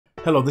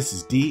Hello, this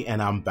is D and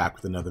I'm back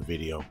with another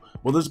video.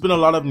 Well, there's been a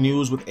lot of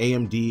news with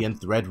AMD and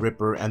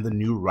Threadripper and the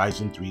new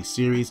Ryzen 3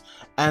 series,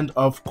 and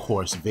of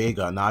course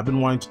Vega. Now, I've been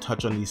wanting to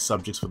touch on these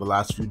subjects for the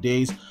last few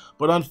days,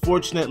 but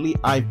unfortunately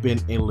I've been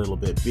a little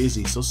bit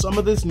busy, so some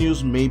of this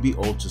news may be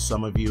old to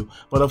some of you,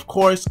 but of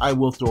course I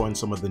will throw in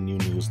some of the new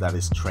news that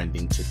is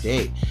trending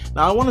today.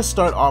 Now, I want to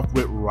start off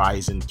with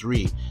Ryzen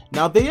 3.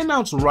 Now, they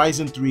announced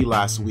Ryzen 3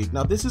 last week.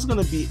 Now, this is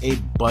going to be a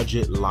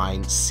budget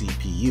line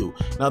CPU.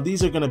 Now,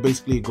 these are going to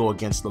basically go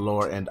against the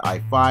lower end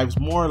i5s,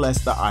 more or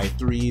less the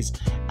i3s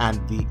and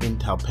the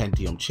Intel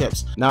Pentium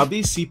chips. Now,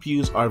 these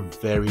CPUs are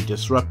very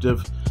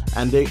disruptive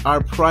and they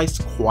are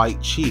priced quite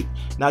cheap.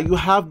 Now, you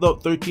have the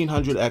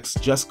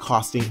 1300X just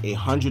costing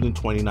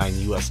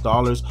 $129 US,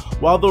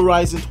 while the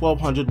Ryzen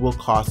 1200 will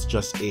cost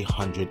just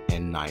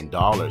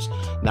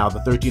 $109. Now, the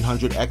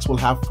 1300X will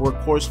have 4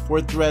 cores,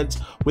 4 threads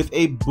with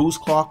a boost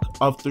clock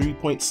of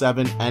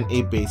 3.7 and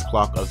a base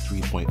clock of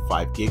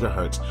 3.5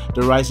 gigahertz.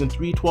 The Ryzen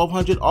 3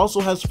 1200 also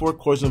has 4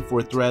 cores and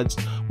 4 threads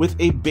with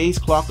a base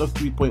clock of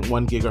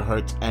 3.1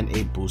 gigahertz and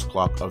a boost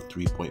clock of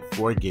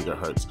 3.4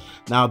 gigahertz.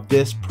 Now,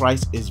 this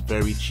price is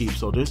very cheap,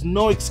 so there's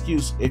no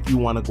excuse if you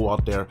want to go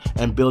out there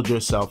and build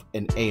yourself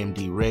an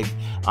AMD rig.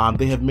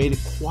 They have made it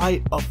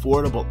quite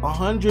affordable.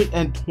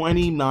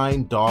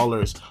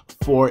 $129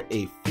 for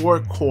a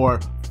 4-core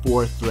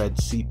 4-thread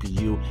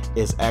CPU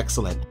is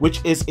excellent,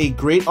 which is a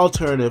great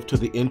alternative to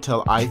the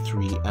Intel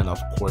i3 and of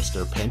course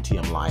their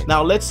Pentium line.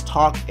 Now, let's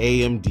talk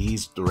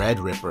AMD's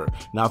Threadripper.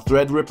 Now,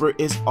 Threadripper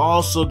is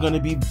also going to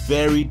be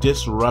very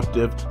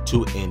disruptive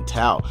to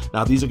Intel.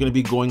 Now, these are going to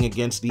be going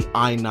against the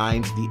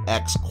i9s, the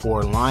X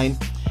core line,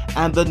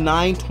 and the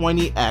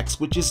 920X,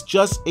 which is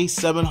just a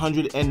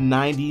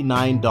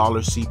 $799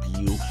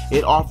 CPU.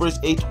 It offers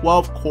a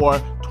 12-core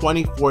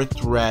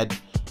 24-thread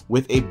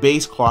with a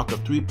base clock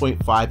of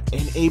 3.5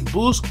 and a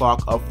boost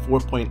clock of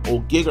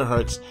 4.0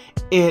 gigahertz.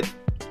 It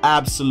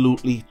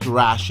absolutely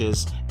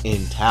thrashes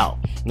Intel.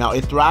 Now,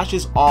 it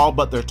thrashes all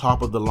but their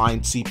top of the line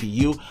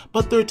CPU,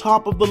 but their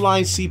top of the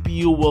line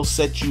CPU will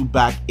set you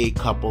back a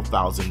couple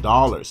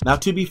 $1,000s. Now,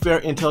 to be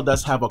fair, Intel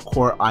does have a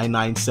Core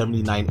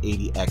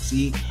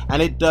i9-7980XE,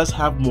 and it does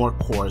have more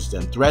cores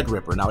than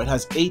Threadripper. Now, it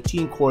has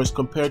 18 cores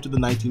compared to the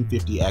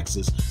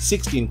 1950X's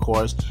 16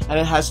 cores, and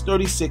it has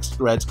 36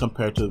 threads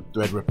compared to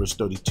Threadripper's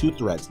 32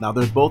 threads. Now,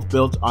 they're both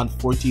built on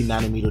 14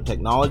 nanometer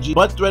technology,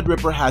 but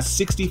Threadripper has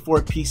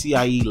 64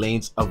 PCIe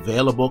lanes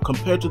available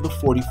compared to the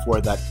 44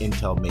 that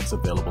Intel makes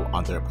available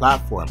on their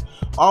platform.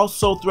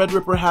 Also,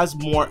 Threadripper has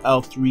more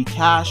L3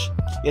 cache.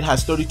 It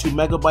has 32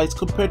 megabytes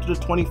compared to the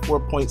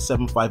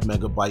 24.75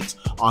 megabytes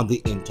on the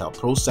Intel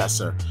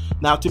processor.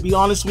 Now, to be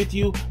honest with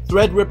you,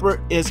 Threadripper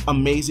is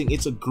amazing.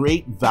 It's a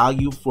great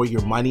value for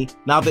your money.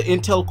 Now, the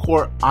Intel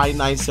Core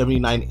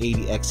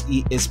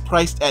i9-7980XE is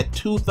priced at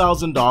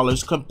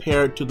 $2,000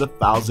 compared to the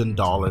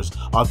 $1,000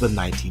 of the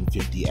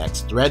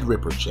 1950X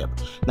Threadripper chip.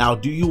 Now,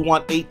 do you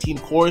want 18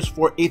 cores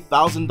for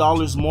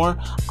 $1,000 more?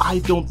 I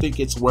don't think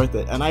it's worth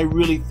it, and I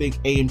really think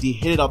AMD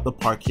hit it out the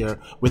park here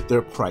with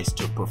their price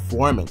to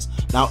performance.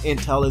 Now,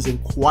 Intel is in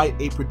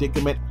quite a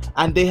predicament,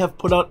 and they have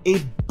put out a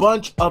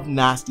bunch of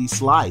nasty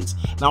slides.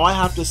 Now, I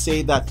have to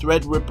say that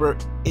Threadripper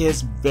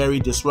is very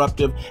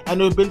disruptive, and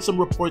there have been some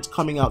reports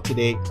coming out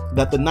today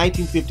that the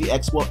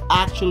 1950X will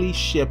actually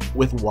ship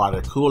with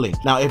water cooling.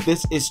 Now, if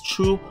this is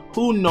true,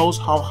 who knows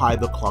how high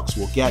the clocks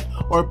will get,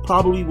 or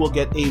probably will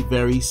get a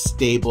very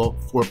stable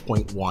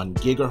 4.1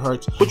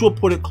 gigahertz, which will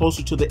put it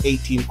closer to the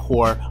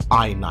 18-core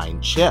i9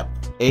 chip.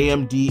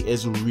 AMD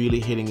is really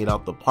hitting it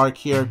out the park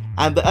here,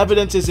 and the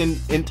evidence is in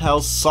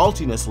Intel's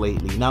saltiness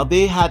lately. Now,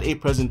 they had a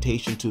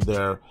presentation to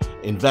their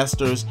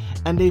investors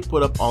and they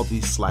put up all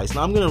these slides.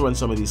 Now, I'm going to run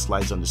some of these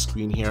slides on the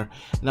screen here.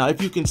 Now, if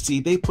you can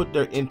see, they put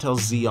their Intel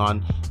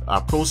Xeon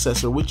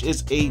processor, which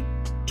is a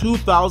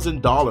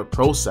 $2,000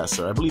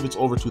 processor. I believe it's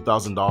over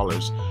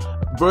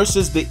 $2,000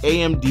 versus the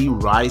AMD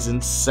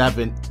Ryzen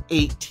 7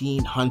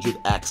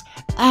 1800X,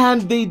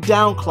 and they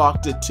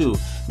downclocked it too.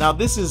 Now,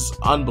 this is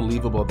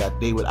unbelievable that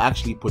they would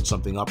actually put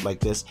something up like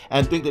this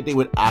and think that they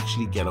would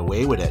actually get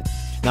away with it.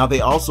 Now,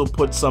 they also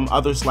put some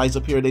other slides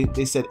up here.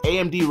 They said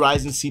AMD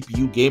Ryzen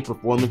CPU game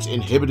performance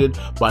inhibited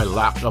by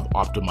lack of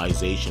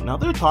optimization. Now,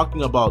 they're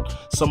talking about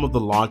some of the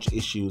launch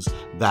issues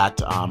that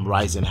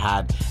Ryzen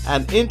had,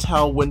 and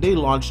Intel, when they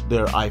launched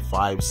their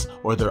i5s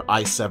or their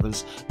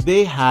i7s,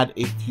 they had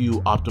a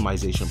few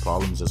optimization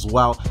problems as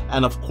well,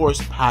 and of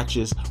course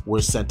patches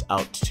were sent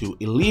out to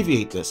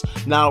alleviate this.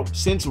 Now,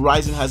 since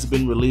Ryzen has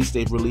been released,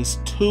 they've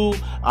released 2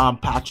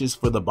 patches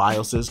for the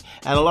BIOSes,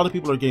 and a lot of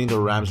people are getting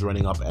their RAMs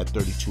running up at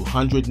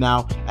 3200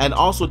 now. And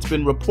also, it's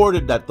been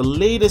reported that the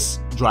latest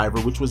driver,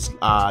 which was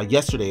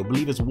yesterday, I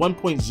believe it's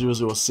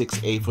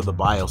 1.006A for the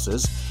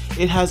BIOSes,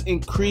 it has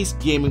increased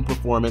gaming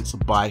performance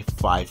by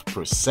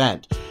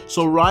 5%.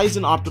 So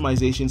Ryzen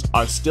optimizations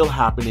are still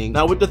happening.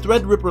 Now, with the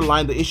Threadripper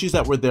line, the issues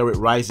that were there with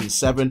Ryzen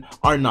 7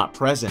 are not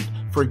present.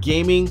 For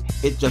gaming,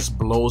 it just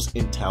blows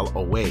Intel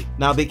away.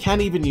 Now, they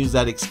can't even use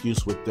that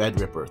excuse with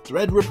Threadripper.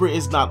 Threadripper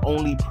is not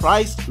only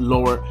priced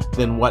lower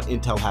than what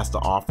Intel has to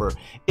offer,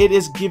 it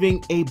is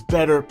giving a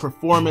better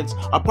performance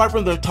apart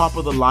from their top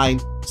of the line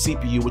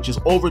CPU, which is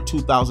over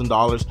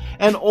 $2,000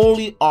 and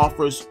only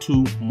offers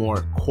 2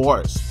 more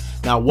cores.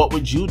 Now, what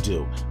would you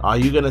do? Are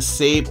you gonna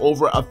save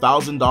over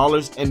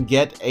 $1,000 and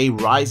get a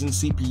Ryzen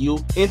CPU?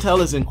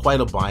 Intel is in quite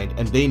a bind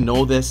and they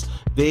know this.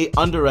 They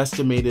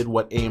underestimated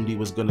what AMD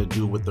was gonna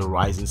do with the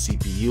Ryzen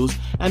CPUs,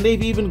 and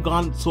they've even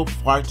gone so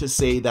far to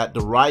say that the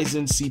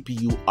Ryzen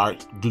CPU are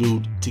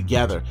glued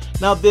together.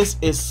 Now, this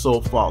is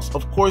so false.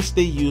 Of course,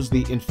 they use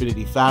the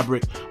Infinity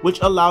Fabric,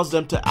 which allows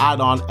them to add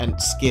on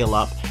and scale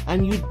up,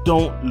 and you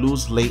don't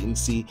lose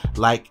latency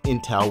like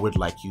Intel would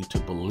like you to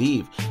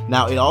believe.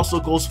 Now, it also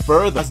goes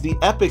further as the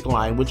Epic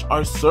line, which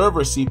are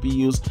server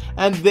CPUs,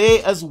 and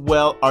they as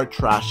well are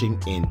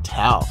trashing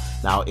Intel.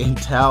 Now,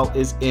 Intel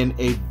is in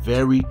a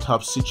very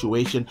tough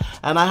situation,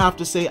 and I have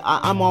to say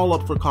I'm all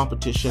up for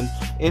competition.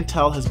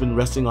 Intel has been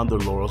resting on their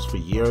laurels for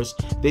years.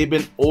 They've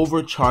been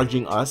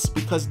overcharging us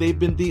because they've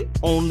been the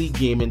only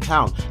game in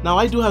town. Now,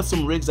 I do have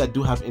some rigs that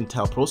do have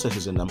Intel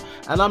processors in them,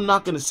 and I'm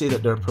not going to say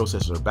that their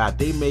processors are bad.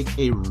 They make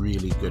a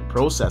really good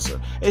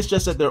processor. It's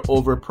just that they're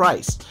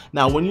overpriced.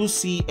 Now, when you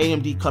see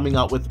AMD coming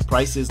out with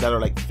prices that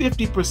are like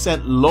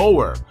 50%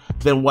 lower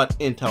than what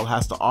Intel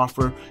has to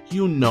offer,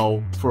 you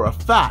know for a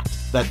fact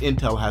that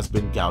Intel has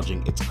been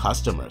gouging its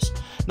customers.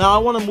 Now, I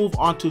want to move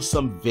on to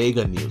some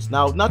Vega news.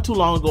 Now, not too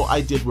long ago,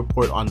 I did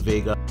report on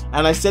Vega,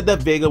 and I said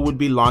that Vega would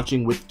be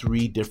launching with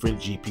 3 different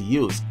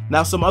GPUs.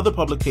 Now, some other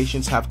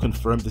publications have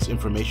confirmed this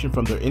information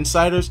from their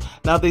insiders.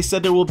 Now, they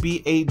said there will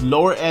be a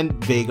lower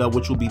end Vega,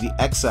 which will be the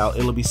XL.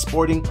 It'll be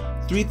sporting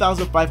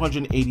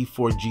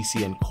 3,584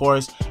 GCN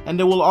cores, and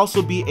there will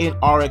also be an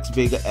RX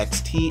Vega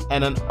XT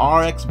and an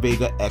RX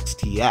Vega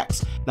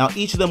XTX. Now,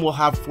 each of them will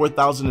have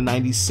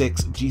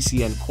 4,096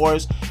 GCN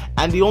cores,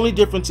 and the only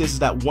difference is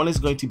that one is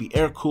going to be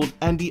air-cooled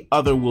and the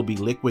other will be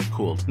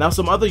liquid-cooled. Now,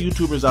 some other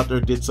YouTubers out there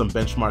did some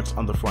benchmarks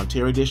on the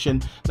Frontier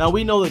Edition. Now,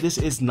 we know that this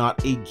is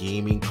not a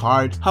gaming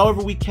card.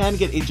 However, we can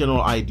get a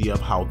general idea of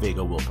how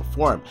Vega will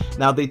perform.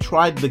 Now, they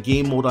tried the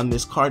game mode on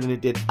this card and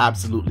it did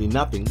absolutely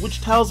nothing,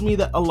 which tells me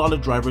that a lot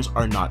of drivers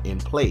are not in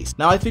place.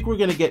 Now, I think we're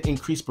going to get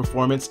increased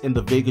performance in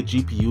the Vega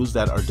GPUs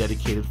that are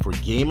dedicated for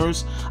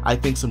gamers. I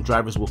think some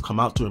drivers will come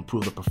out to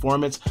improve the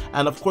performance,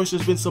 and of course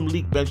there's been some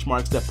leaked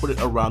benchmarks that put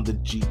it around the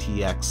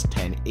GTX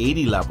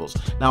 1080 levels.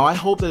 Now, I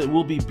hope that it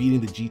will be beating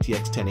the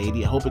GTX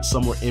 1080. I hope it's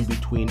somewhere in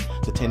between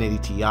the 1080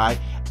 Ti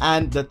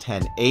and the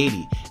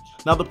 1080.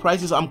 Now, the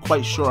prices I'm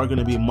quite sure are going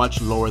to be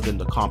much lower than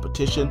the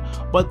competition,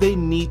 but they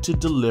need to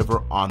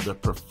deliver on the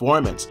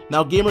performance.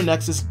 Now, Gamer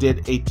Nexus did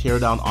a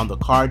teardown on the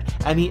card,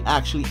 and he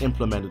actually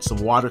implemented some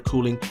water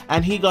cooling,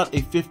 and he got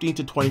a 15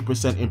 to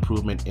 20%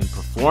 improvement in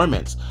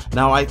performance.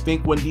 Now, I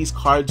think when these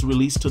cards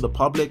release to the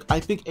public,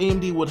 I think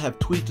AMD would have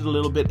tweaked it a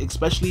little bit,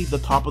 especially the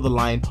top of the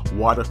line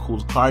water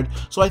cooled card.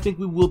 So I think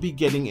we will be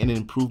getting an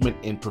improvement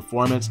in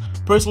performance.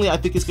 Personally, I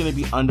think it's going to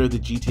be under the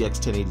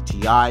GTX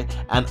 1080 Ti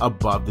and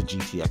above the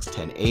GTX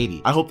 1080.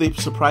 I hope they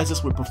surprise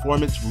us with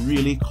performance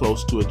really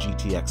close to a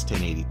GTX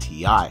 1080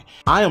 Ti. I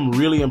am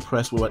really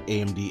impressed with what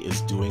AMD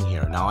is doing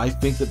here. Now, I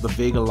think that the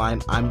Vega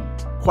line, I'm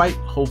quite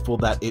hopeful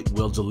that it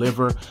will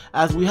deliver,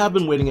 as we have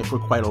been waiting it for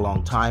quite a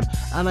long time,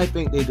 and I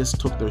think they just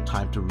took their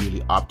time to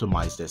really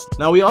optimize this.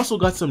 Now, we also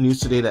got some news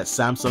today that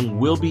Samsung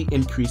will be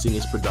increasing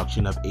its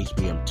production of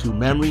HBM2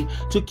 memory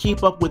to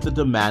keep up with the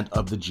demand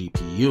of the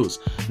GPUs.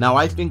 Now,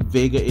 I think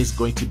Vega is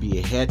going to be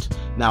a hit.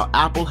 Now,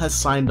 Apple has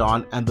signed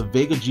on, and the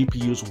Vega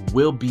GPUs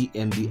will be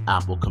in the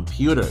Apple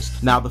computers.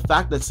 Now, the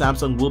fact that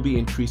Samsung will be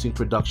increasing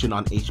production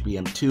on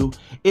HBM2,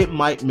 it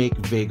might make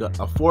Vega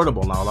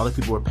affordable. Now, a lot of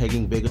people are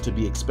pegging Vega to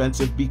be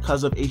expensive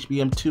because of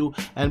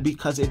HBM2 and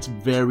because it's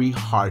very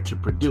hard to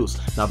produce.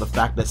 Now, the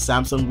fact that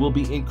Samsung will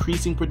be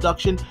increasing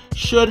production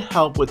should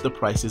help with the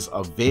prices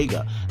of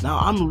Vega. Now,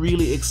 I'm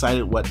really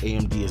excited what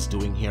AMD is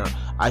doing here.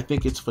 I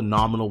think it's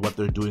phenomenal what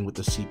they're doing with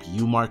the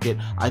CPU market.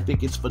 I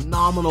think it's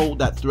phenomenal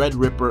that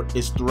Threadripper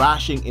is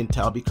thrashing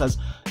Intel, because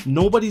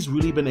nobody's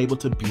really been able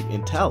to beat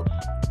Intel.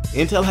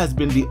 Intel has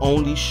been the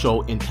only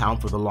show in town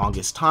for the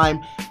longest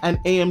time, and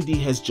AMD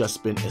has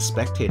just been a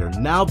spectator.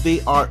 Now they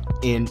are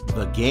in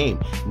the game.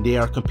 They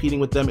are competing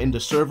with them in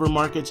the server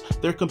markets,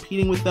 they're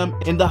competing with them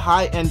in the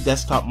high-end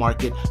desktop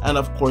market, and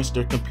of course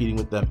they're competing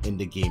with them in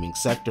the gaming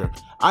sector.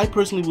 I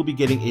personally will be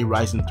getting a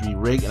Ryzen 3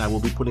 rig, and I will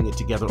be putting it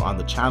together on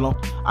the channel.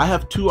 I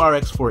have 2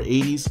 RX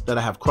 480s that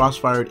I have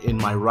crossfired in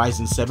my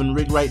Ryzen 7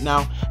 rig right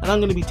now, and I'm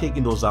going to be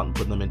taking those out and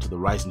putting them into the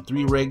Ryzen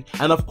 3 rig,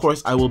 and of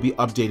course I will be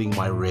updating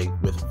my rig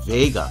with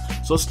Vega.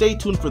 So stay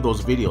tuned for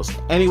those videos.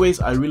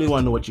 Anyways, I really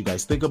want to know what you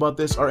guys think about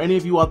this. Are any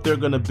of you out there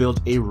going to build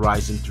a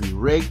Ryzen 3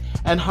 rig?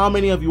 And how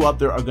many of you out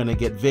there are going to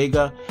get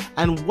Vega?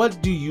 And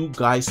what do you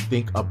guys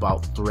think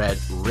about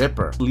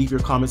Threadripper? Leave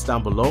your comments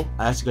down below.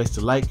 I ask you guys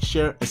to like,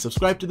 share, and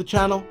subscribe to the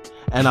channel,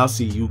 and I'll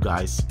see you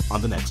guys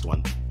on the next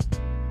one.